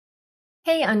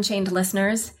Hey, Unchained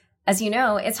listeners. As you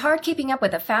know, it's hard keeping up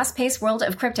with the fast-paced world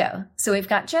of crypto, so we've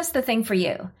got just the thing for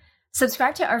you.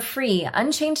 Subscribe to our free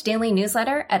Unchained daily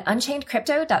newsletter at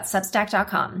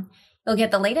unchainedcrypto.substack.com. You'll get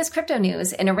the latest crypto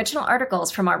news and original articles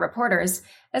from our reporters,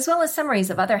 as well as summaries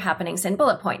of other happenings and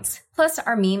bullet points, plus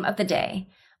our meme of the day,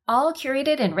 all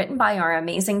curated and written by our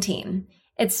amazing team.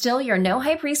 It's still your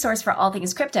no-hype resource for all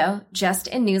things crypto, just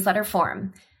in newsletter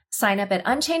form. Sign up at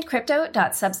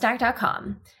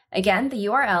unchainedcrypto.substack.com. Again, the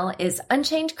URL is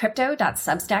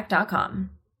unchainedcrypto.substack.com.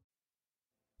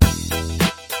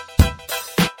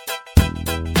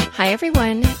 Hi,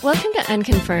 everyone. Welcome to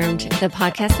Unconfirmed, the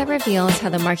podcast that reveals how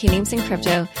the marquee names in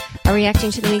crypto are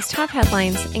reacting to the week's top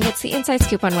headlines and gets the inside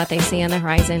scoop on what they see on the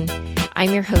horizon.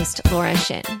 I'm your host, Laura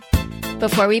Shin.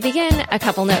 Before we begin, a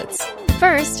couple notes.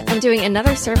 First, I'm doing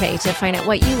another survey to find out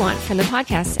what you want from the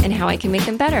podcast and how I can make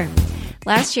them better.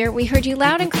 Last year, we heard you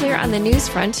loud and clear on the news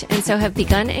front, and so have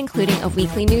begun including a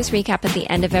weekly news recap at the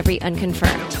end of every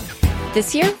Unconfirmed.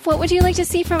 This year, what would you like to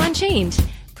see from Unchained?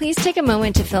 Please take a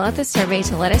moment to fill out the survey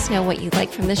to let us know what you'd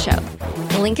like from the show.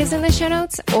 The link is in the show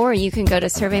notes, or you can go to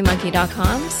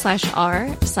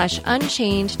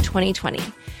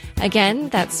surveymonkey.com/r/unchained2020. Again,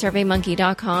 that's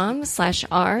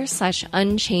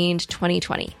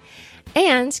surveymonkey.com/r/unchained2020.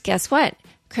 And guess what?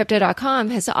 Crypto.com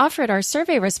has offered our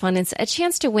survey respondents a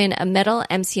chance to win a Metal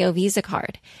MCO Visa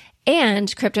card.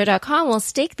 And Crypto.com will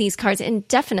stake these cards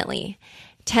indefinitely.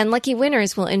 10 lucky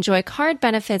winners will enjoy card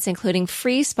benefits including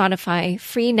free Spotify,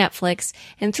 free Netflix,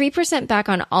 and 3% back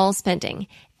on all spending.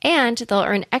 And they'll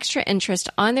earn extra interest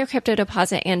on their crypto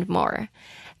deposit and more.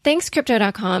 Thanks,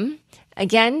 Crypto.com.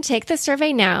 Again, take the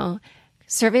survey now.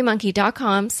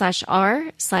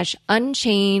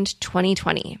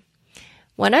 surveymonkey.com/r/unchained2020.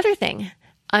 One other thing.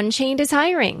 Unchained is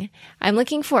hiring. I'm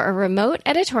looking for a remote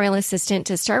editorial assistant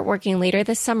to start working later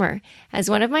this summer, as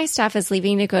one of my staff is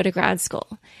leaving to go to grad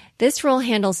school. This role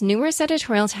handles numerous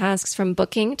editorial tasks from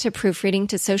booking to proofreading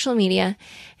to social media,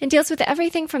 and deals with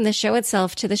everything from the show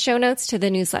itself to the show notes to the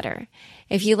newsletter.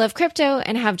 If you love crypto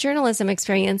and have journalism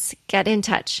experience, get in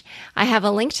touch. I have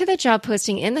a link to the job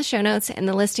posting in the show notes, and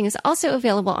the listing is also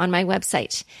available on my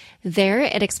website. There,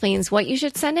 it explains what you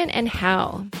should send in and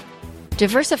how.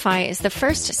 Diversify is the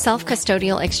first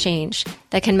self-custodial exchange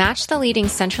that can match the leading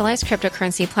centralized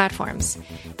cryptocurrency platforms.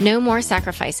 No more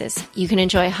sacrifices. You can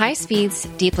enjoy high speeds,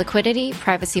 deep liquidity,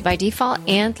 privacy by default,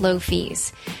 and low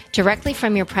fees directly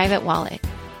from your private wallet.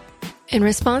 In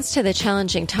response to the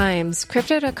challenging times,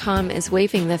 Crypto.com is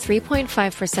waiving the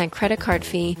 3.5% credit card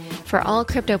fee for all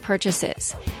crypto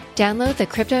purchases. Download the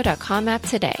Crypto.com app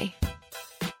today.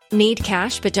 Need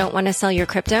cash but don't want to sell your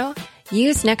crypto?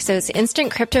 Use Nexo's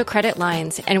instant crypto credit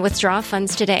lines and withdraw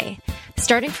funds today,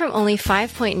 starting from only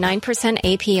 5.9%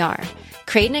 APR.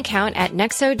 Create an account at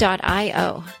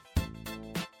nexo.io.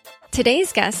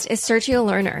 Today's guest is Sergio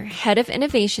Lerner, Head of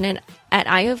Innovation at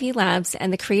IOV Labs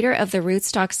and the creator of the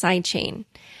Rootstock sidechain.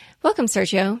 Welcome,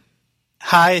 Sergio.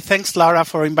 Hi, thanks, Laura,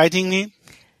 for inviting me.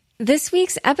 This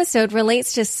week's episode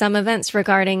relates to some events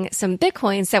regarding some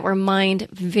Bitcoins that were mined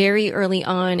very early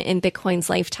on in Bitcoin's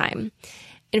lifetime.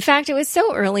 In fact, it was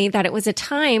so early that it was a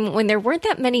time when there weren't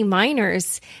that many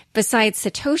miners besides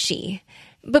Satoshi.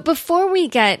 But before we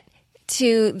get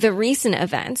to the recent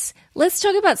events, let's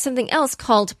talk about something else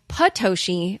called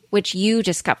Patoshi, which you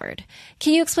discovered.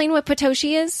 Can you explain what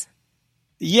Patoshi is?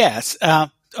 Yes.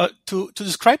 To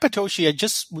describe Patoshi, I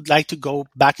just would like to go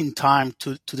back in time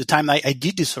to the time I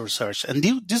did this research. And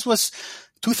this was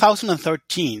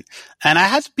 2013. And I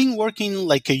had been working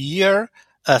like a year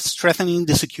strengthening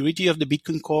the security of the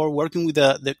Bitcoin core, working with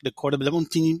the core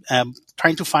development team,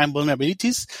 trying to find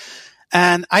vulnerabilities.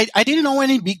 And I didn't know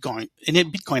any Bitcoin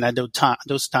at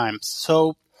those times.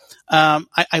 So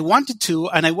I wanted to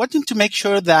make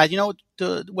sure that,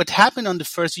 what happened on the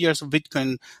first years of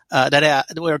Bitcoin,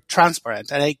 that were transparent,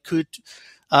 that I could,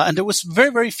 and there was very,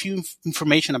 very few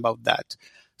information about that.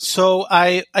 So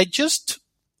I just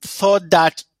thought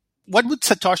that what would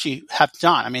Satoshi have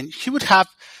done? I mean, he would have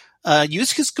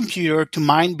used his computer to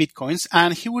mine Bitcoins,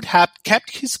 and he would have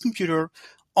kept his computer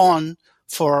on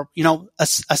for,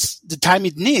 as the time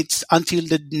it needs until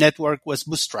the network was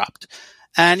bootstrapped.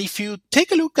 And if you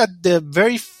take a look at the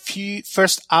very few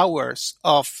first hours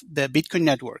of the Bitcoin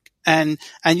network and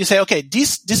you say, okay,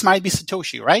 this might be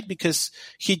Satoshi, right? Because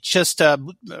he just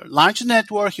launched the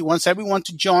network. He wants everyone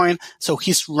to join. So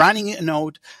he's running a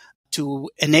node to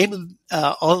enable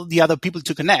all the other people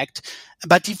to connect.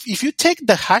 But if you take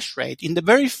the hash rate in the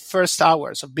very first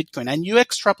hours of Bitcoin and you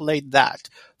extrapolate that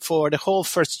for the whole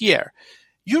first year,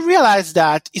 you realize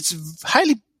that it's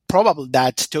highly probable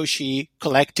that Satoshi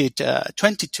collected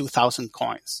 22,000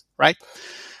 coins, right?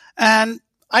 And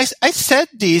I said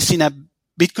this in a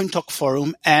Bitcoin Talk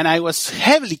forum, and I was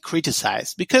heavily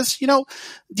criticized because,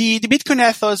 the Bitcoin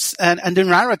ethos and the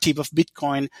narrative of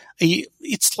Bitcoin,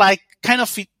 it's like kind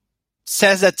of, it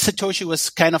says that Satoshi was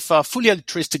kind of a fully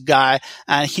altruistic guy,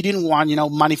 and he didn't want,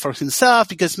 money for himself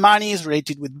because money is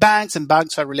related with banks and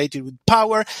banks are related with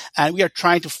power. And we are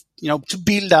trying to, to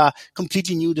build a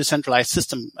completely new decentralized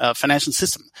system, financial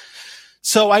system.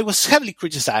 So I was heavily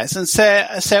criticized and say,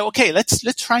 okay, let's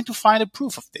try to find a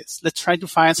proof of this. Let's try to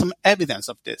find some evidence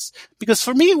of this. Because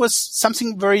for me, it was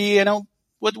something very,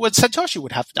 what Satoshi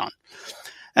would have done.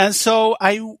 And so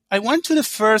I went to the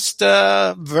first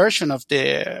version of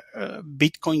the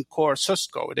Bitcoin Core source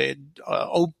code, the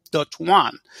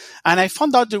 0.1, and I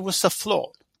found out there was a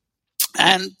flaw.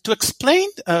 And to explain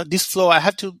this flaw, I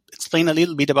had to explain a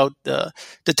little bit about the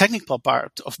technical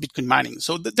part of Bitcoin mining.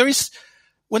 So there is,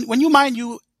 when you mine,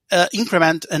 you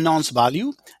increment a nonce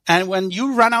value, and when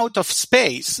you run out of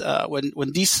space,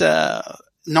 when this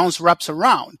nonce wraps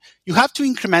around, you have to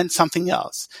increment something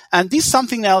else, and this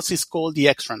something else is called the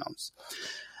extra nonce.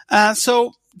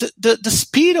 So the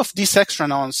speed of this extra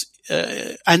nonce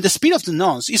and the speed of the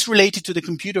nonce is related to the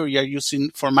computer you are using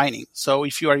for mining. So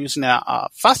if you are using a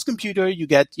fast computer, you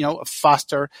get a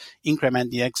faster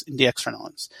increment in the extra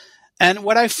nonce. And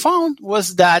what I found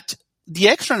was that the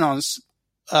extra nonce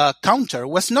counter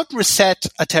was not reset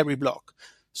at every block.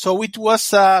 So it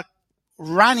was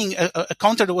running, a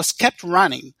counter that was kept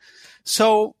running.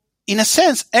 So in a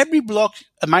sense, every block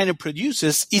a miner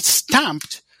produces is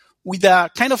stamped with a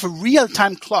kind of a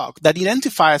real-time clock that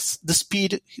identifies the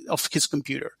speed of his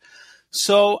computer.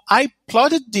 So I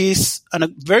plotted this on a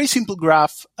very simple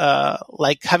graph,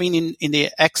 like having in the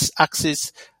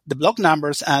x-axis the block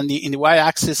numbers and in the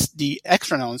y-axis the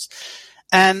extra nonce.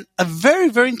 And a very,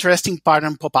 very interesting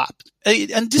pattern pop up.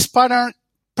 And this pattern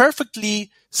perfectly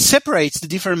separates the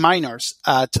different miners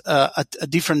at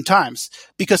different times,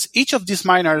 because each of these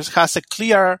miners has a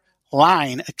clear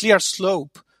line, a clear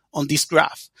slope on this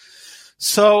graph.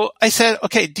 So I said,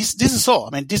 okay, this is all.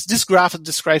 I mean, this graph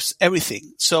describes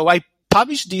everything. So I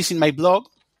published this in my blog,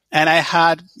 and I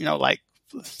had, like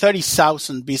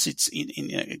 30,000 visits in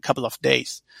a couple of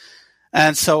days.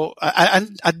 And so,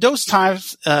 and at those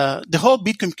times, the whole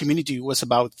Bitcoin community was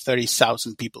about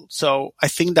 30,000 people. So I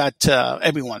think that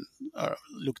everyone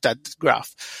looked at the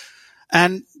graph.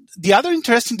 And the other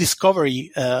interesting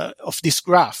discovery of this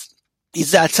graph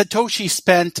is that Satoshi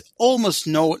spent almost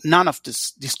none of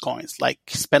these coins. Like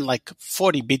he spent like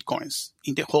 40 Bitcoins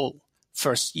in the whole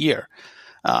first year.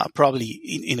 Probably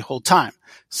in the whole time.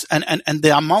 And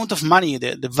the amount of money,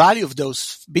 the value of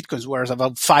those Bitcoins was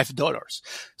about $5.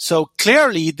 So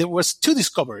clearly there was two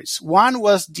discoveries. One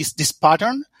was this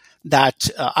pattern that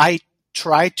I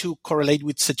tried to correlate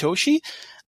with Satoshi.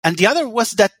 And the other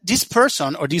was that this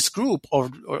person or this group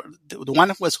or the one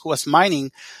who was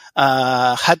mining,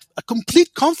 had a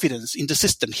complete confidence in the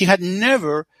system. He had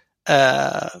never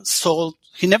sold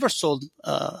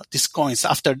these coins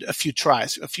after a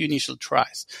few initial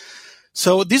tries.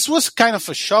 So this was kind of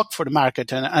a shock for the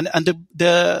market, and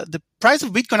the price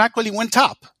of Bitcoin actually went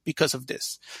up because of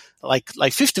this, like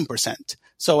 15%.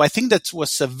 So I think that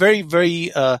was a very,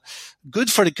 very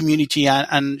good for the community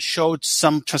and showed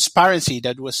some transparency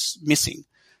that was missing.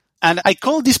 And I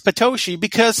call this Patoshi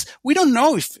because we don't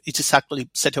know if it is actually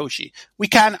Satoshi. We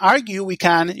can argue, we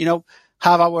can,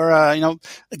 have our,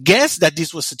 guess that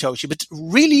this was Satoshi, but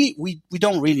really, we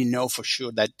don't really know for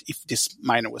sure that if this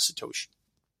miner was Satoshi.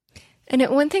 And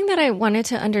one thing that I wanted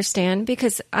to understand,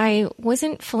 because I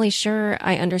wasn't fully sure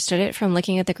I understood it from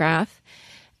looking at the graph,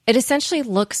 it essentially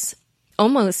looks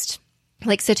almost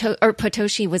like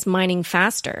Patoshi was mining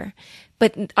faster.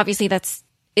 But obviously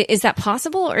is that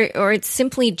possible? Or it's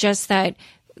simply just that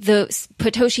the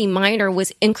Patoshi miner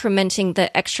was incrementing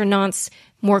the extra nonce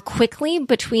more quickly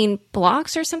between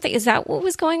blocks or something? Is that what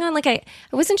was going on? Like I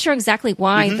wasn't sure exactly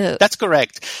why That's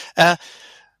correct.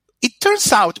 It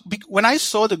turns out when I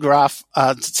saw the graph,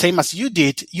 same as you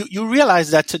did, you realize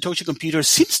that Satoshi computer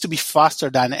seems to be faster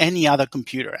than any other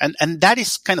computer. And that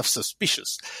is kind of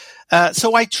suspicious.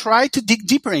 So I tried to dig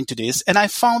deeper into this, and I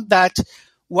found that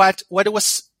what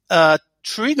was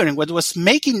triggering, what was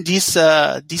making this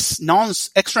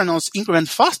extra nonce increment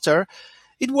faster,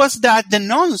 it was that the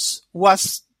nonce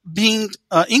was being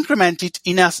incremented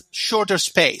in a shorter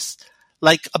space,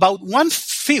 like about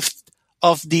 1/5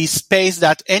 of the space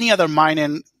that any other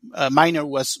miner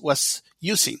was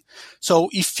using. So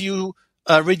if you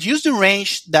reduce the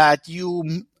range that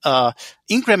you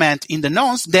increment in the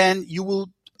nonce, then you will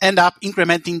end up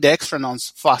incrementing the extra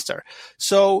nonce faster.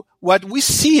 So what we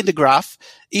see in the graph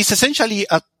is essentially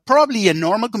a probably a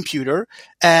normal computer,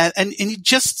 and it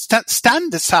just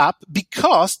stand this up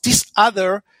because this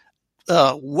other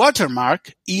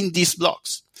watermark in these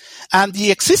blocks. And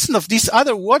the existence of this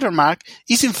other watermark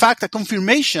is in fact a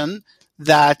confirmation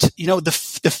that,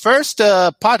 the first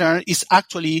pattern is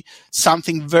actually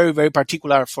something very, very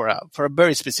particular for a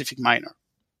very specific miner.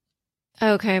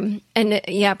 Okay. And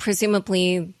yeah,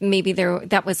 presumably maybe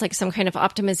that was like some kind of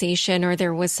optimization, or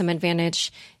there was some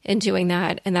advantage in doing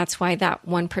that. And that's why that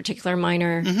one particular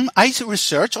miner. Mm-hmm. I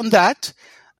researched on that,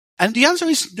 and the answer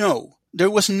is no.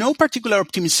 There was no particular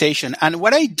optimization. And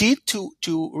what I did to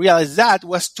realize that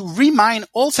was to remine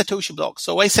all Satoshi blocks.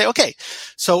 So I say, okay,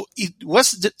 so it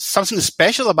was something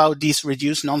special about this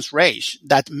reduced nonce range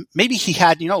that maybe he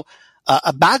had,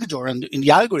 a backdoor in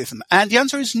the algorithm. And the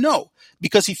answer is no,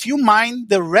 because if you mine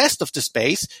the rest of the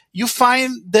space, you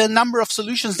find the number of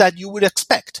solutions that you would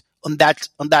expect on that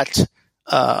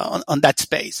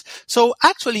space. So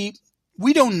actually,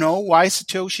 we don't know why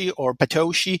Satoshi or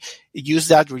Patoshi used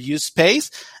that reused space.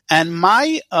 And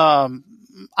I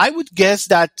would guess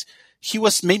that he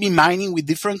was maybe mining with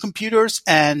different computers,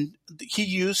 and he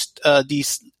used the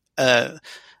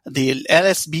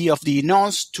LSB of the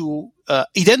nonce to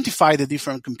identify the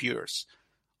different computers.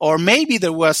 Or maybe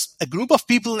there was a group of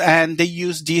people and they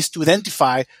used this to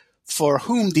identify for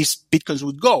whom these bitcoins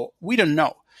would go. We don't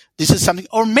know. This is something,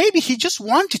 or maybe he just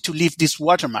wanted to leave this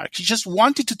watermark. He just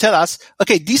wanted to tell us,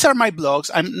 okay, these are my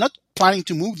blocks. I'm not planning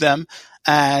to move them,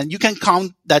 and you can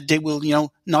count that they will,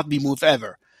 not be moved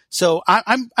ever. So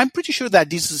I'm pretty sure that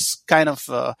this is kind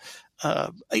of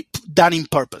done in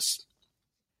purpose.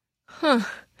 Huh.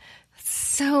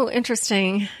 So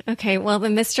interesting. Okay, well, the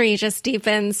mystery just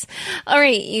deepens. All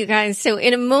right, you guys. So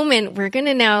in a moment, we're going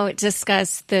to now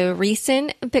discuss the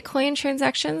recent Bitcoin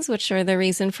transactions, which are the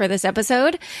reason for this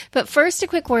episode. But first, a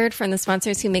quick word from the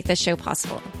sponsors who make this show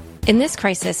possible. In this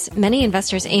crisis, many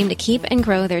investors aim to keep and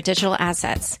grow their digital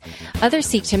assets. Others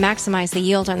seek to maximize the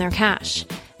yield on their cash.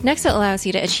 Nexo allows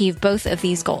you to achieve both of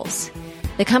these goals.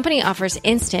 The company offers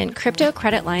instant crypto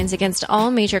credit lines against all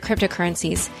major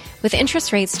cryptocurrencies, with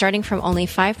interest rates starting from only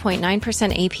 5.9%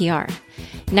 APR.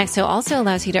 Nexo also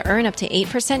allows you to earn up to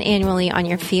 8% annually on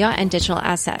your fiat and digital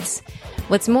assets.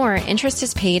 What's more, interest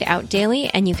is paid out daily,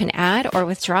 and you can add or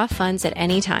withdraw funds at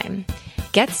any time.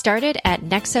 Get started at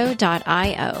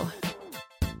nexo.io.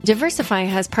 Diversify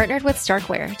has partnered with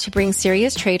Starkware to bring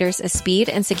serious traders a speed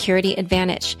and security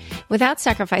advantage without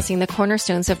sacrificing the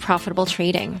cornerstones of profitable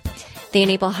trading. They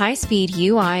enable high-speed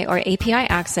UI or API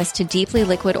access to deeply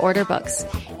liquid order books,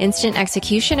 instant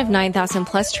execution of 9,000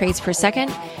 plus trades per second,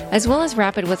 as well as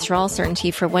rapid withdrawal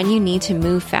certainty for when you need to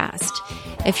move fast.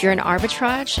 If you're an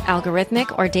arbitrage,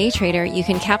 algorithmic, or day trader, you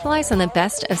can capitalize on the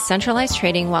best of centralized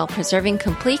trading while preserving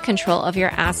complete control of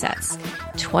your assets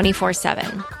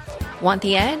 24/7. Want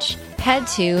the edge? Head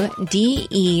to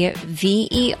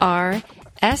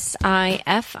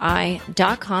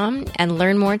DEVERSIFI.com and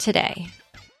learn more today.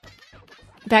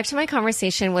 Back to my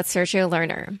conversation with Sergio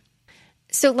Lerner.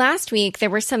 So last week, there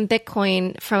were some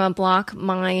Bitcoin from a block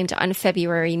mined on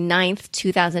February 9th,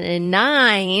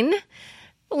 2009,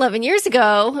 11 years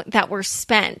ago, that were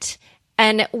spent.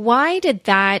 And why did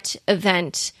that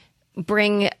event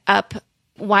bring up,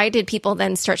 why did people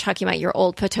then start talking about your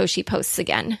old Patoshi posts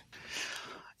again?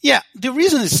 Yeah, the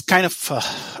reason is kind of, for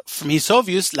me, it's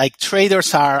obvious. Like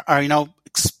traders are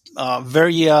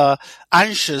very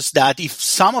anxious that if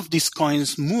some of these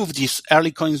coins move, these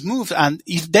early coins move, and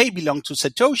if they belong to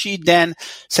Satoshi, then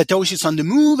Satoshi's on the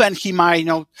move, and he might,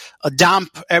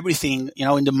 dump everything,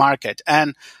 in the market.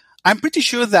 And I'm pretty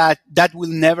sure that will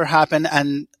never happen.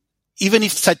 And even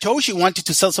if Satoshi wanted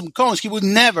to sell some coins, he would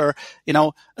never,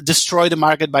 destroy the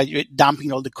market by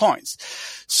dumping all the coins.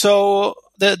 So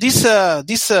this I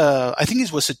think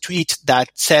it was a tweet that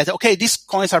said, okay, these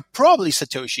coins are probably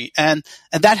Satoshi, and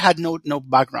that had no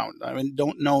background. I mean,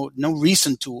 no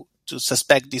reason to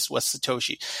suspect this was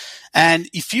Satoshi. And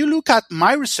if you look at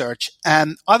my research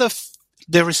and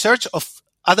the research of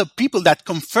other people that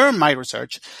confirm my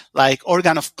research, like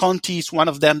Organ of Conti is one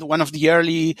of them, one of the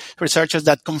early researchers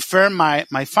that confirm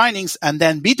my findings, and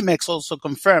then BitMEX also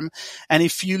confirm. And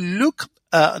if you look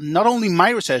not only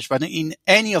my research, but in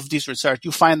any of this research,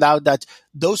 you find out that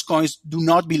those coins do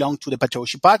not belong to the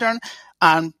Patoshi pattern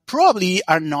and probably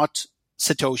are not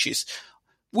Satoshis.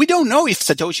 We don't know if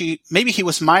Satoshi, maybe he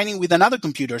was mining with another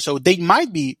computer, so they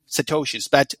might be Satoshis,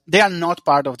 but they are not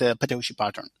part of the Patoshi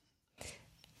pattern.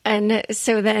 And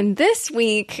so then this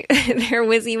week, there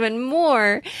was even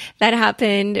more that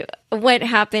happened. What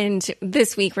happened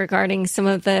this week regarding some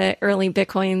of the early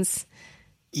Bitcoins?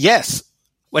 Yes.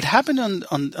 What happened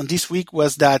on this week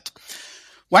was that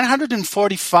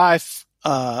 145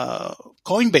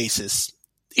 Coinbases.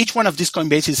 Each one of these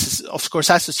Coinbases is, of course,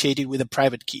 associated with a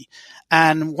private key.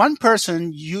 And one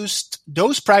person used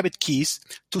those private keys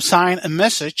to sign a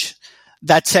message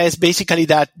that says basically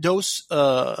that those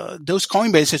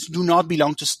Coinbases do not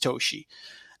belong to Satoshi.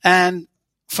 And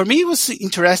for me, it was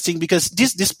interesting because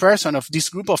this person of this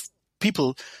group of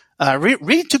people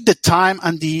really took the time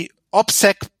and the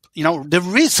OPSEC, the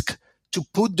risk to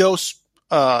put those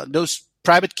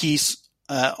private keys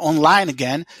online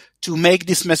again to make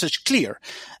this message clear.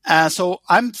 So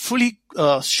I'm fully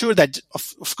sure that,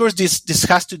 of course, this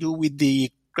has to do with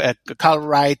the Carl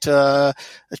Wright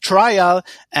trial,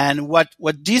 and what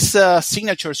these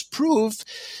signatures prove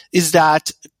is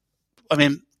that,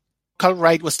 Carl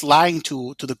Wright was lying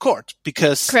to the court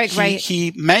because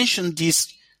he mentioned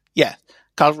this. Yeah,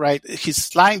 Carl Wright,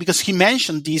 he's lying because he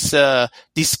mentioned these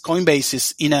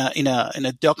Coinbases in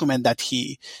a document that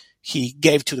he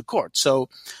gave to the court. So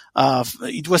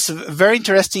it was a very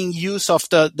interesting use of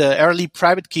the early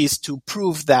private keys to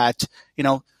prove that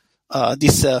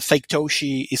this fake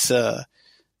Toshi is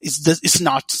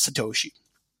not Satoshi.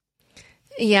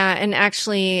 Yeah, and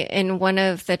actually, in one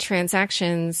of the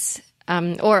transactions, I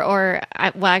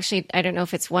don't know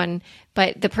if it's one,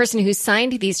 but the person who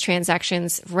signed these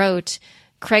transactions wrote,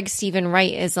 "Craig Stephen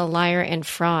Wright is a liar and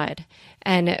fraud."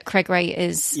 And Craig Wright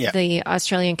is the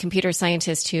Australian computer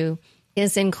scientist who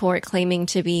is in court claiming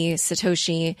to be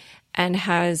Satoshi and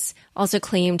has also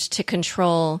claimed to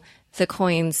control the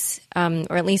coins,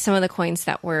 or at least some of the coins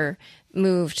that were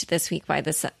moved this week by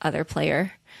this other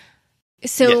player.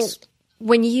 So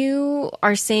when you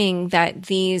are saying that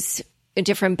these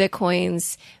different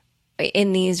Bitcoins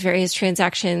in these various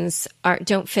transactions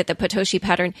don't fit the Satoshi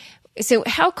pattern, so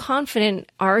how confident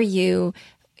are you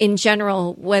in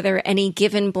general whether any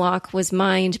given block was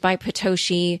mined by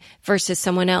Satoshi versus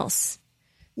someone else?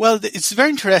 Well, it's very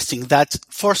interesting that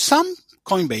for some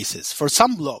Coinbases, for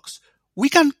some blocks, we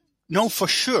can know for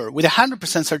sure with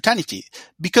 100% certainty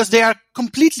because they are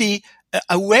completely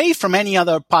away from any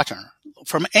other pattern,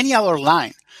 from any other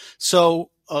line. So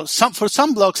for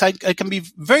some blocks, I can be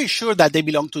very sure that they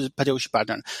belong to the Satoshi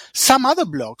pattern. Some other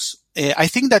blocks, I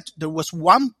think that there was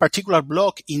one particular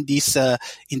block in this set,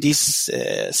 in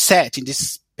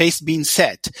this Pastebin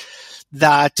set,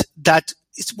 that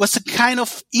it was a kind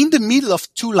of in the middle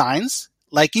of two lines,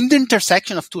 like in the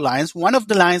intersection of two lines. One of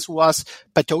the lines was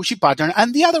Satoshi pattern,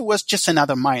 and the other was just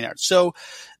another miner. So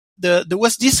there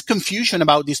was this confusion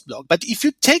about this block. But if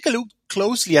you take a look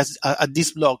closely at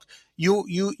this block,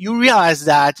 you realize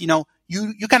that,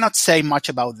 you cannot say much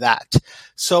about that.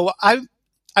 So I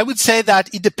would say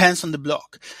that it depends on the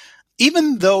block.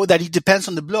 Even though that it depends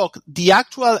on the block, the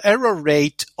actual error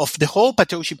rate of the whole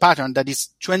Satoshi pattern, that is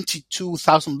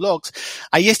 22,000 blocks,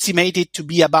 I estimate it to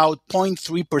be about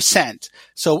 0.3%.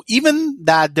 So even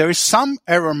that there is some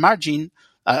error margin,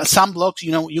 some blocks,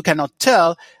 you cannot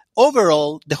tell,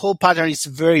 overall, the whole pattern is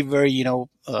very, very,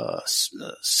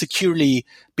 securely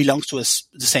belongs to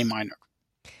the same miner.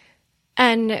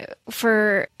 And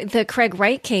for the Craig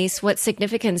Wright case, what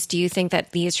significance do you think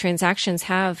that these transactions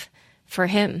have for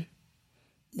him?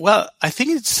 Well, I think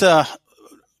it's Carl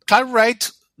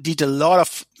Wright did a lot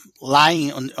of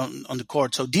lying on the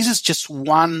court. So this is just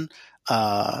one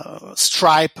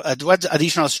stripe,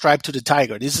 additional stripe to the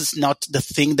tiger. This is not the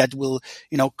thing that will,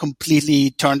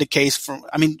 completely turn the case from.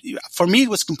 For me, it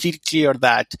was completely clear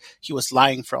that he was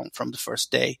lying from the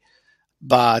first day.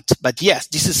 But yes,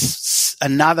 this is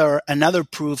another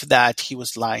proof that he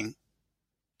was lying.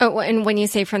 Oh, and when you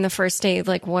say from the first day,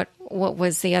 like what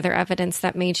was the other evidence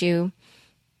that made you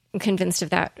convinced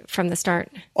of that from the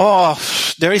start? Oh,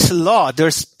 there is a lot.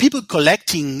 There's people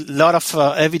collecting a lot of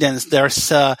evidence. There's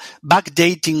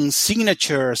backdating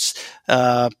signatures.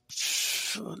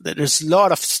 There's a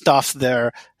lot of stuff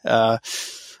there.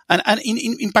 And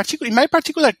in particular, in my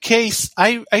particular case,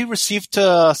 I received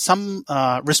some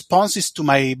responses to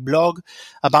my blog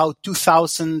about in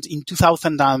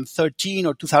 2013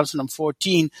 or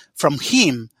 2014 from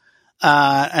him.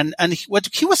 And what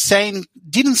he was saying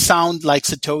didn't sound like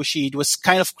Satoshi. It was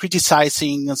kind of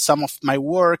criticizing some of my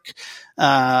work.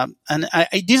 And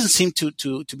I didn't seem to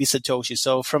be Satoshi.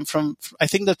 So I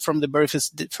think that from the very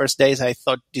first days, I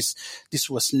thought this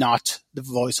was not the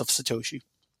voice of Satoshi.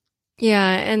 Yeah.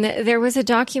 And there was a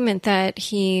document that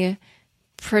he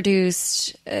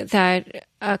produced that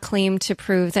claimed to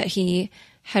prove that he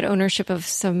had ownership of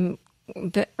some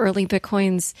early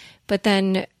Bitcoins, but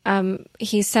then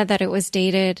he said that it was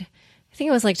dated, I think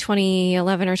it was like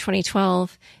 2011 or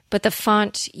 2012, but the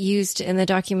font used in the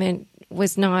document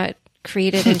was not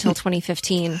created until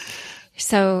 2015.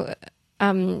 So,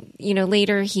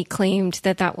 later he claimed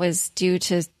that was due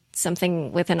to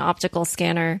something with an optical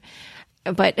scanner.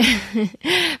 But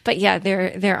yeah,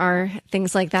 there are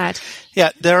things like that. Yeah,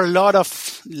 there are a lot of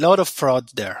fraud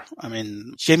there. I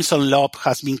mean, Jameson Loeb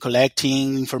has been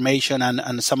collecting information,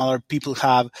 and some other people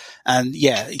have, and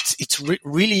yeah, it's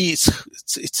really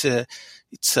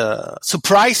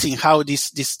surprising how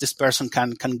this person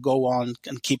can go on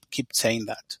and keep saying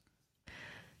that.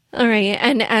 All right.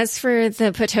 And as for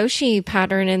the Potoshi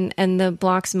pattern and the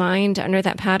blocks mined under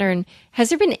that pattern, has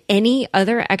there been any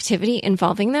other activity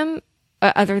involving them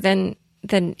other than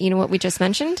what we just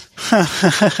mentioned?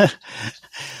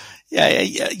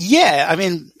 Yeah. I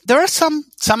mean, there are some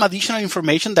additional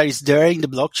information that is there in the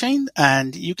blockchain,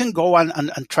 and you can go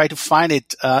and try to find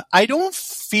it. I don't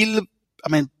feel,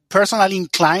 personally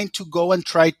inclined to go and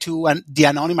try to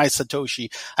de-anonymize Satoshi.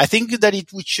 I think that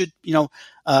we should,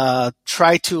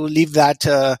 try to leave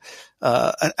that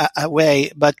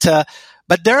away. But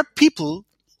there are people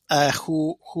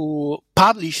who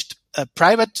published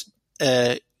private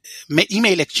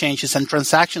email exchanges and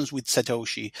transactions with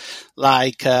Satoshi,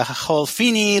 like Hal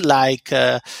Finney, like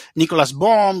Nicholas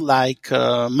Baum, like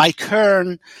Mike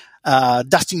Hearn,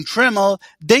 Dustin Tremmel.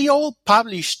 They all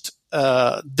published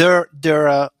their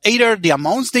either the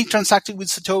amounts they transacted with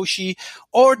Satoshi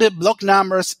or the block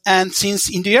numbers. And since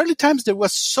in the early times there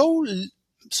was so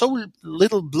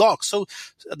little blocks, so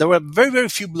there were very, very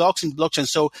few blocks in blockchain.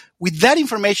 So with that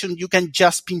information, you can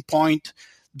just pinpoint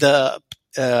the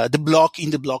block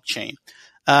in the blockchain.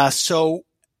 So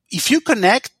if you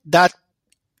connect that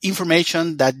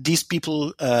information that these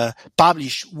people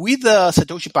publish with the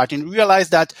Satoshi pattern, realize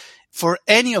that for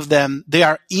any of them, they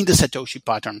are in the Potoshi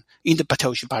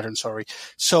pattern, sorry.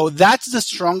 So that's the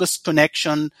strongest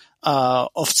connection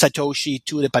of Satoshi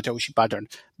to the Potoshi pattern.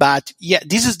 But yeah,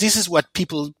 this is what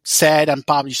people said and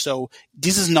published. So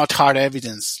this is not hard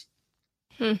evidence.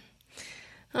 All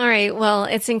right. Well,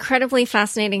 it's incredibly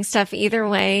fascinating stuff either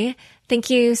way. Thank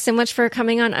you so much for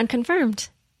coming on Unconfirmed.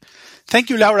 Thank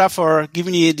you, Laura, for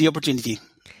giving me the opportunity.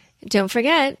 Don't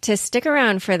forget to stick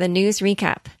around for the news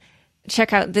recap.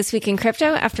 Check out This Week in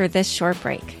Crypto after this short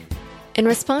break. In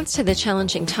response to the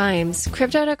challenging times,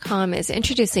 Crypto.com is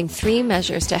introducing 3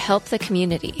 measures to help the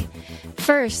community.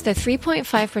 First, the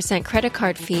 3.5% credit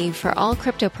card fee for all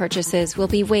crypto purchases will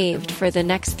be waived for the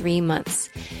next 3 months.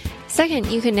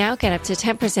 Second, you can now get up to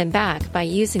 10% back by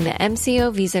using the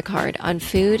MCO Visa card on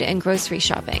food and grocery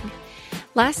shopping.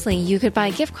 Lastly, you could buy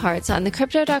gift cards on the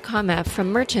Crypto.com app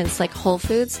from merchants like Whole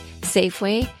Foods,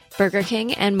 Safeway, Burger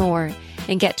King, and more,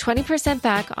 and get 20%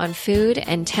 back on food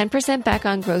and 10% back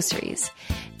on groceries.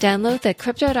 Download the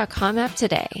Crypto.com app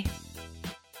today.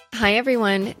 Hi,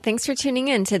 everyone. Thanks for tuning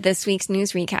in to this week's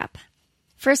news recap.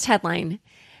 First headline.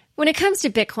 When it comes to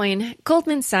Bitcoin,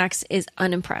 Goldman Sachs is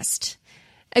unimpressed.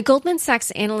 A Goldman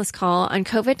Sachs analyst call on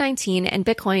COVID-19 and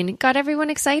Bitcoin got everyone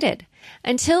excited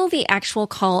until the actual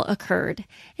call occurred,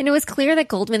 and it was clear that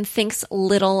Goldman thinks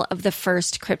little of the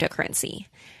first cryptocurrency.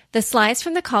 The slides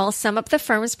from the call sum up the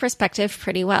firm's perspective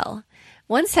pretty well.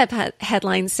 One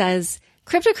headline says,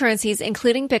 cryptocurrencies,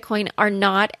 including Bitcoin, are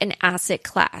not an asset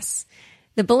class.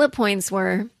 The bullet points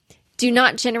were, do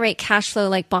not generate cash flow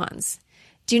like bonds.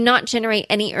 Do not generate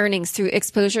any earnings through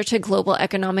exposure to global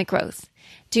economic growth.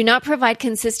 Do not provide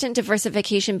consistent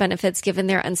diversification benefits given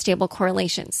their unstable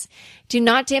correlations. Do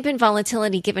not dampen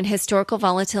volatility given historical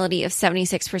volatility of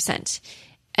 76%.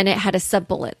 And it had a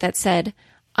sub-bullet that said,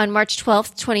 on March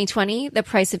 12th, 2020, the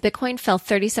price of Bitcoin fell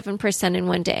 37% in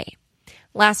one day.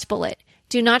 Last bullet,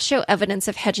 do not show evidence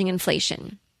of hedging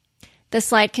inflation. The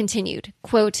slide continued,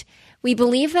 quote, we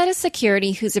believe that a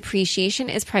security whose appreciation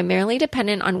is primarily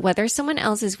dependent on whether someone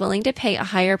else is willing to pay a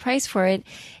higher price for it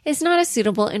is not a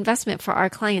suitable investment for our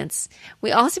clients.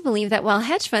 We also believe that while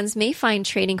hedge funds may find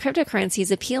trading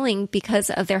cryptocurrencies appealing because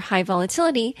of their high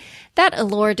volatility, that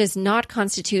allure does not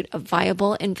constitute a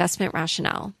viable investment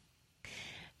rationale.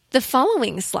 The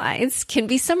following slides can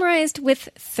be summarized with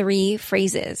 3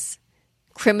 phrases: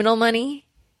 criminal money,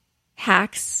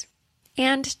 hacks,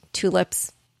 and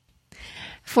tulips.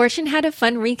 Fortune had a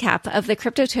fun recap of the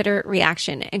crypto Twitter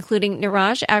reaction, including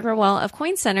Niraj Agrawal of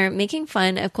Coin Center making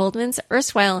fun of Goldman's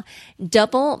erstwhile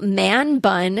double man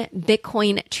bun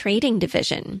Bitcoin trading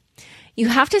division. You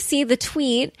have to see the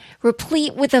tweet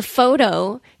replete with a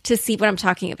photo to see what I'm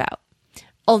talking about.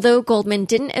 Although Goldman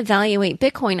didn't evaluate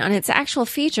Bitcoin on its actual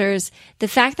features, the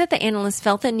fact that the analyst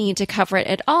felt the need to cover it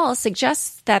at all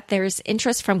suggests that there's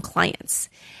interest from clients.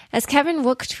 As Kevin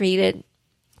Wook tweeted,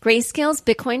 Grayscale's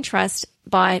Bitcoin Trust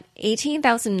bought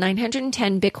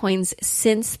 18,910 Bitcoins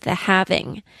since the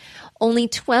halving. Only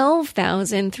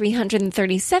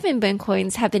 12,337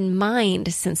 Bitcoins have been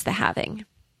mined since the halving.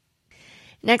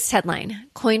 Next headline,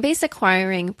 Coinbase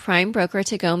acquiring prime broker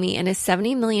Tagomi in a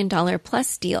 $70 million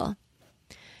plus deal.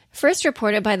 First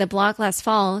reported by the blog last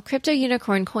fall, crypto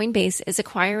unicorn Coinbase is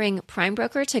acquiring prime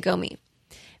broker Tagomi,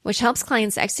 which helps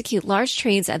clients execute large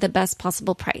trades at the best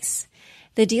possible price.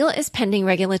 The deal is pending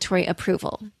regulatory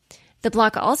approval. The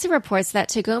blog also reports that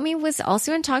Tagomi was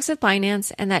also in talks with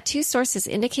Binance and that two sources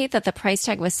indicate that the price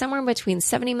tag was somewhere between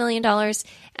 $70 million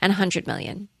and $100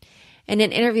 million. In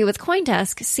an interview with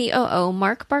CoinDesk, COO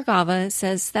Mark Bargava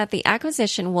says that the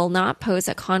acquisition will not pose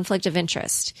a conflict of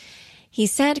interest. He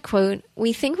said, quote,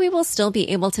 "We think we will still be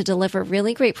able to deliver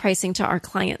really great pricing to our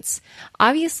clients.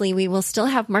 Obviously, we will still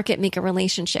have market maker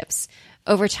relationships.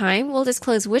 Over time, we'll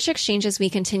disclose which exchanges we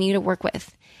continue to work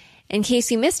with. In case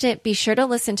you missed it, be sure to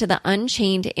listen to the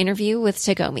Unchained interview with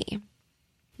Tagomi."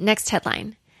 Next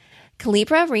headline,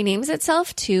 Calibra renames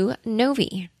itself to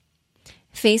Novi.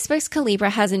 Facebook's Calibra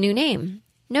has a new name,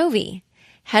 Novi.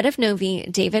 Head of Novi,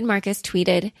 David Marcus,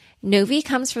 tweeted, "Novi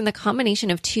comes from the combination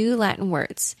of two Latin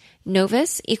words,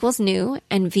 novus equals new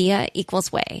and via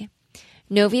equals way.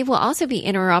 Novi will also be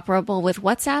interoperable with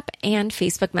WhatsApp and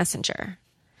Facebook Messenger."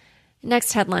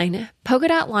 Next headline,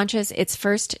 Polkadot launches its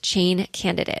first chain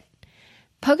candidate.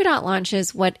 Polkadot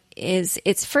launches what is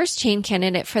its first chain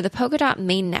candidate for the Polkadot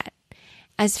mainnet.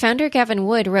 As founder Gavin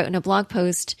Wood wrote in a blog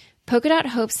post, Polkadot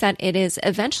hopes that it is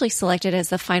eventually selected as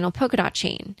the final Polkadot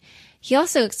chain. He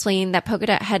also explained that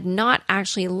Polkadot had not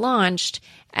actually launched,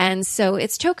 and so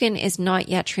its token is not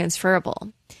yet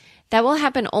transferable. That will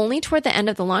happen only toward the end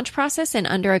of the launch process and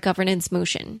under a governance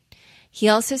motion. He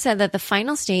also said that the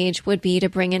final stage would be to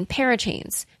bring in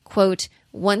parachains, quote,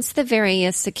 "once the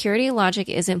various security logic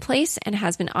is in place and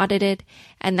has been audited,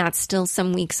 and that's still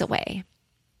some weeks away."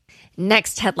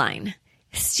 Next headline,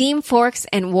 Steem forks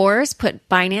and wars put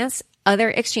Binance,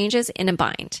 other exchanges in a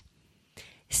bind.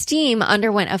 Steem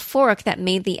underwent a fork that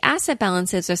made the asset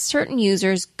balances of certain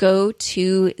users go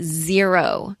to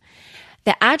zero.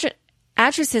 The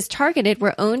addresses targeted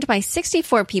were owned by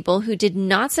 64 people who did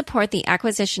not support the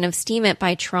acquisition of Steemit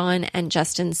by Tron and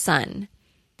Justin Sun.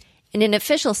 In an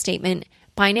official statement,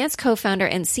 Binance co-founder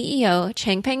and CEO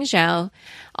Changpeng Zhao,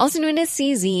 also known as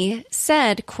CZ,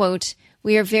 said, quote,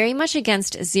 "We are very much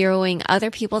against zeroing other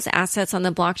people's assets on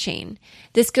the blockchain.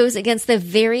 This goes against the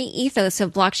very ethos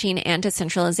of blockchain and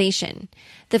decentralization.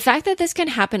 The fact that this can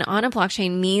happen on a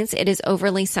blockchain means it is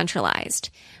overly centralized.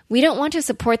 We don't want to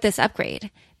support this upgrade,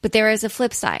 but there is a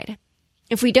flip side.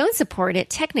 If we don't support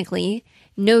it, technically,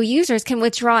 no users can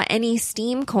withdraw any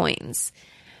Steem coins.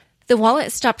 The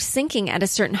wallet stopped syncing at a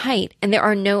certain height, and there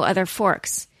are no other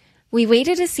forks. We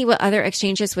waited to see what other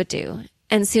exchanges would do.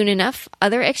 And soon enough,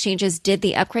 other exchanges did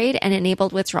the upgrade and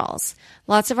enabled withdrawals.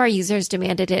 Lots of our users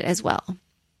demanded it as well."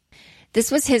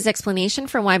 This was his explanation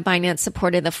for why Binance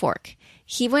supported the fork.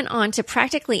 He went on to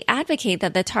practically advocate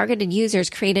that the targeted users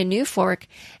create a new fork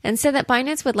and said that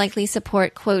Binance would likely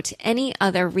support, quote, "any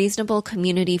other reasonable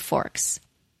community forks."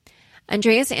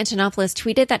 Andreas Antonopoulos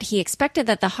tweeted that he expected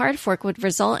that the hard fork would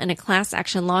result in a class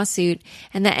action lawsuit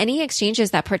and that any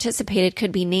exchanges that participated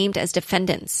could be named as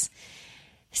defendants.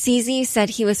 CZ said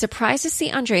he was surprised to see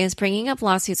Andreas bringing up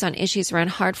lawsuits on issues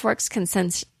around hard forks,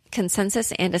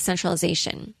 consensus, and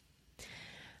decentralization.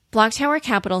 Blocktower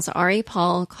Capital's Ari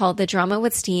Paul called the drama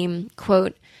with Steem,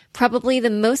 quote, "probably the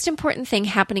most important thing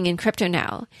happening in crypto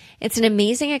now. It's an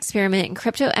amazing experiment in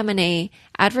crypto M&A,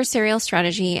 adversarial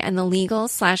strategy, and the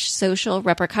legal/social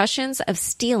repercussions of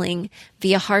stealing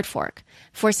via hard fork,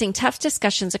 forcing tough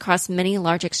discussions across many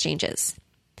large exchanges.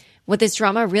 What this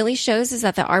drama really shows is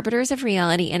that the arbiters of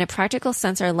reality in a practical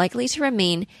sense are likely to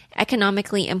remain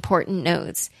economically important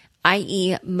nodes,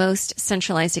 i.e. most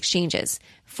centralized exchanges,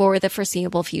 for the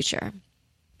foreseeable future."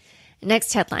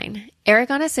 Next headline,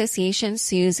 Aragon Association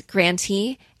sues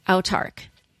grantee Autark.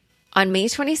 On May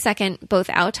 22nd, both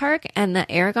Autark and the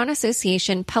Aragon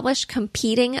Association published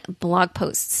competing blog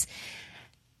posts,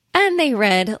 and they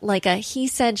read like a he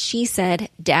said, she said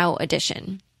DAO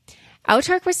edition.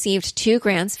 Autark received 2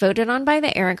 grants voted on by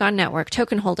the Aragon Network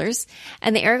token holders,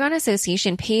 and the Aragon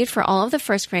Association paid for all of the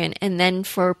first grant and then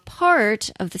for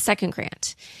part of the second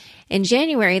grant. In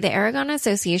January, the Aragon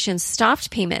Association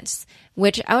stopped payments,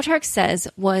 which Autark says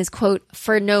was, quote,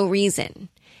 "for no reason."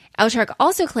 Autark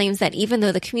also claims that even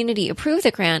though the community approved the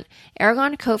grant,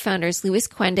 Aragon co-founders Luis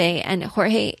Cuende and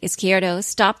Jorge Izquierdo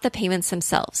stopped the payments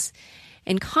themselves.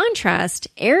 In contrast,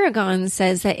 Aragon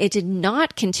says that it did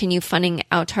not continue funding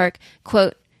Autark,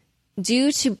 quote,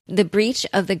 "due to the breach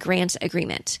of the grant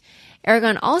agreement."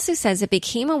 Aragon also says it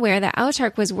became aware that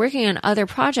Autark was working on other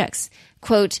projects,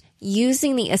 quote,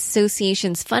 using the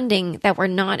association's funding that were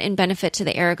not in benefit to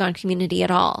the Aragon community at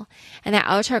all, and that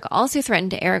Autark also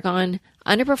threatened Aragon,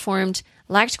 underperformed,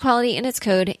 lacked quality in its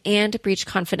code, and breached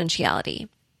confidentiality.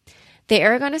 The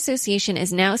Aragon Association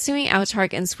is now suing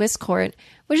Autark in Swiss court,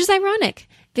 which is ironic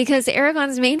because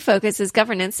Aragon's main focus is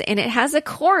governance and it has a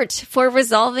court for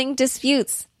resolving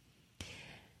disputes.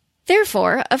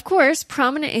 Therefore, of course,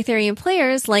 prominent Ethereum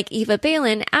players like Eva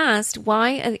Balin asked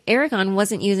why Aragon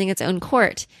wasn't using its own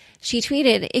court. She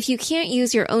tweeted, "If you can't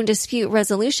use your own dispute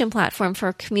resolution platform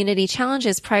for community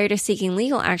challenges prior to seeking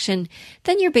legal action,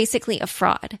 then you're basically a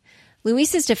fraud."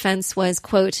 Luis's defense was,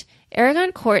 quote,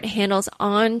 Aragon Court handles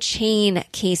on-chain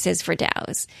cases for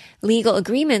DAOs. Legal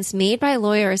agreements made by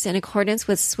lawyers in accordance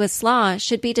with Swiss law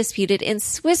should be disputed in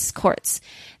Swiss courts,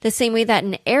 the same way that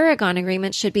an Aragon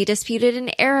agreement should be disputed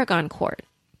in Aragon Court.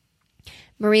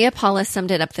 Maria Paula summed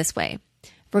it up this way.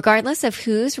 Regardless of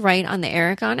who's right on the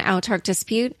Aragon-Autark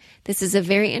dispute, this is a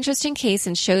very interesting case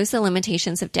and shows the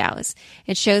limitations of DAOs.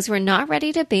 It shows we're not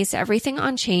ready to base everything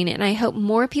on-chain, and I hope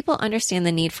more people understand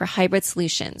the need for hybrid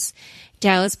solutions,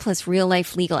 DAOs plus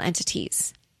real-life legal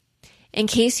entities. In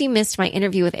case you missed my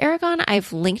interview with Aragon,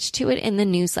 I've linked to it in the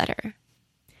newsletter.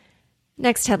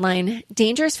 Next headline,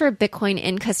 Dangers for Bitcoin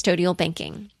in Custodial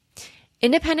Banking.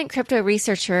 Independent crypto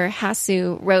researcher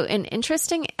Hasu wrote an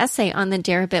interesting essay on the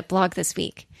Deribit blog this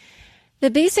week. The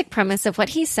basic premise of what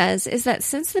he says is that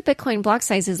since the Bitcoin block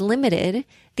size is limited,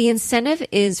 the incentive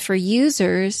is for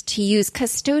users to use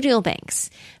custodial banks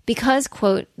because,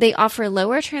 quote, they offer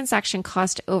lower transaction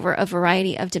cost over a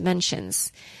variety of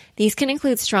dimensions. These can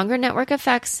include stronger network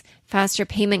effects, faster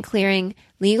payment clearing,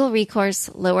 legal recourse,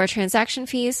 lower transaction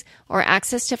fees, or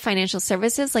access to financial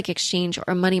services like exchange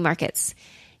or money markets.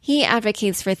 He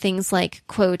advocates for things like,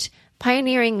 quote,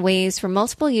 pioneering ways for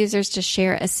multiple users to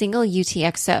share a single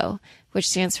UTXO, which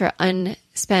stands for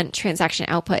unspent transaction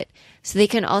output, so they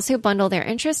can also bundle their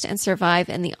interest and survive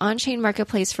in the on-chain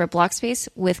marketplace for block space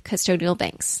with custodial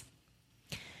banks.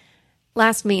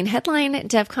 Last main headline,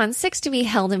 DevCon 6 to be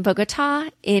held in Bogota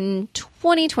in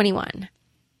 2021.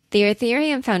 The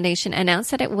Ethereum Foundation announced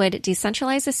that it would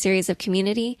decentralize a series of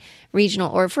community,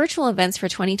 regional, or virtual events for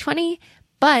 2020,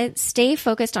 but stay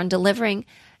focused on delivering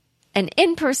an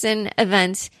in-person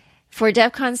event for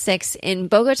DevCon 6 in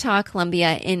Bogota,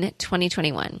 Colombia in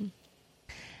 2021.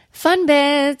 Fun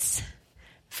bits!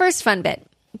 First fun bit,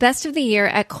 best of the year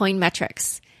at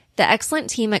Coinmetrics. The excellent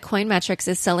team at Coinmetrics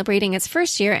is celebrating its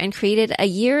first year and created a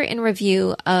year in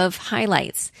review of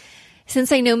highlights.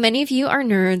 Since I know many of you are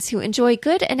nerds who enjoy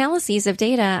good analyses of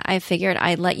data, I figured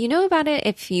I'd let you know about it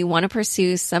if you want to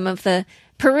peruse some of the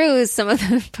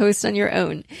posts on your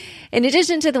own, in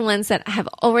addition to the ones that have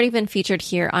already been featured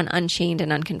here on Unchained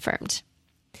and Unconfirmed.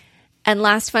 And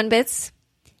last fun bits,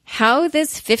 how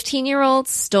this 15-year-old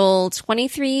stole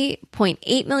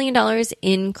 $23.8 million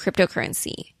in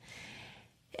cryptocurrency.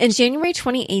 In January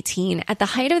 2018, at the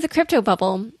height of the crypto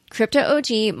bubble, crypto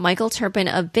OG Michael Turpin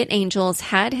of BitAngels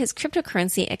had his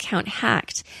cryptocurrency account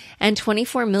hacked, and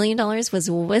 $24 million was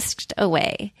whisked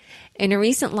away. In a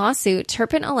recent lawsuit,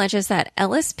 Turpin alleges that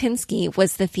Ellis Pinsky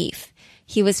was the thief.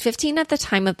 He was 15 at the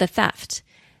time of the theft.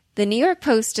 The New York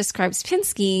Post describes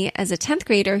Pinsky as a 10th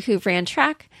grader who ran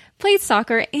track, played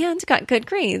soccer, and got good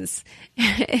grades.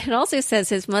 It also says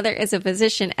his mother is a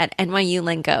physician at NYU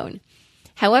Langone.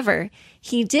 However,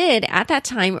 he did, at that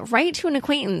time, write to an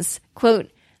acquaintance,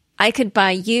 quote, I could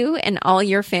buy you and all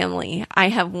your family. I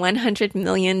have $100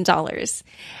 million.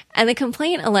 And the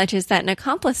complaint alleges that an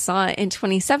accomplice saw in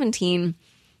 2017,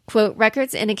 quote,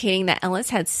 records indicating that Ellis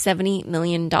had $70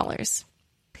 million.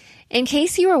 In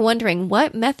case you were wondering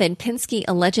what method Pinsky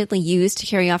allegedly used to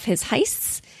carry off his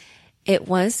heists, it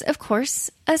was, of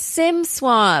course, a SIM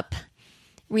swap.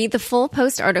 Read the full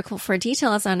Post article for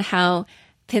details on how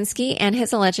Pinsky and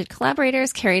his alleged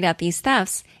collaborators carried out these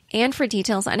thefts, and for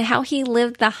details on how he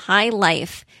lived the high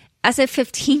life as a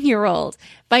 15-year-old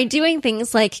by doing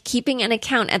things like keeping an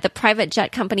account at the private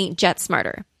jet company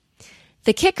JetSmarter.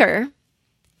 The kicker,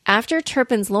 after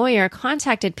Turpin's lawyer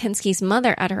contacted Pinsky's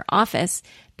mother at her office,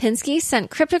 Pinsky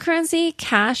sent cryptocurrency,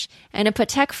 cash, and a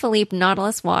Patek Philippe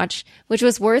Nautilus watch, which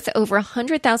was worth over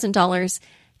 $100,000,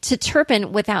 to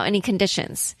Turpin without any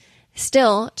conditions.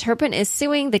 Still, Turpin is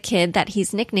suing the kid that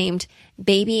he's nicknamed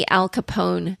Baby Al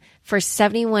Capone for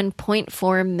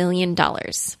 $71.4 million.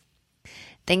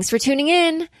 Thanks for tuning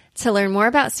in. To learn more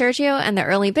about Sergio and the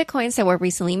early Bitcoins that were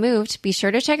recently moved, be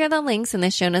sure to check out the links in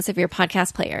the show notes of your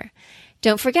podcast player.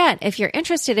 Don't forget, if you're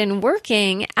interested in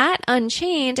working at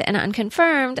Unchained and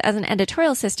Unconfirmed as an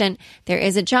editorial assistant, there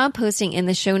is a job posting in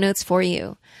the show notes for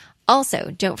you.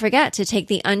 Also, don't forget to take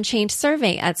the Unchained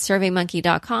survey at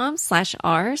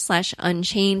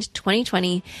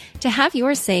surveymonkey.com/r/unchained2020 to have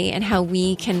your say in how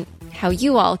you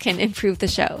all can improve the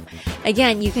show.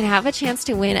 Again, you can have a chance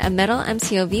to win a metal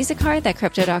MCO Visa card that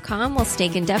Crypto.com will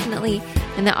stake indefinitely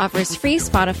and that offers free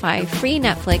Spotify, free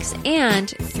Netflix, and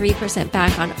 3%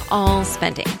 back on all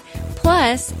spending,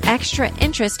 plus extra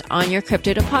interest on your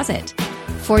crypto deposit.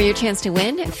 For your chance to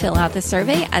win, fill out the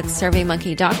survey at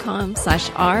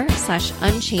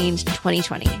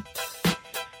surveymonkey.com/r/unchained2020.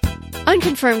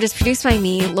 Unconfirmed is produced by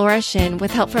me, Laura Shin,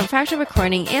 with help from Fractal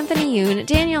Recording, Anthony Yoon,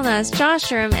 Daniel Ness, Josh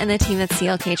Sherm, and the team at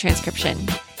CLK Transcription.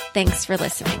 Thanks for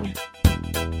listening.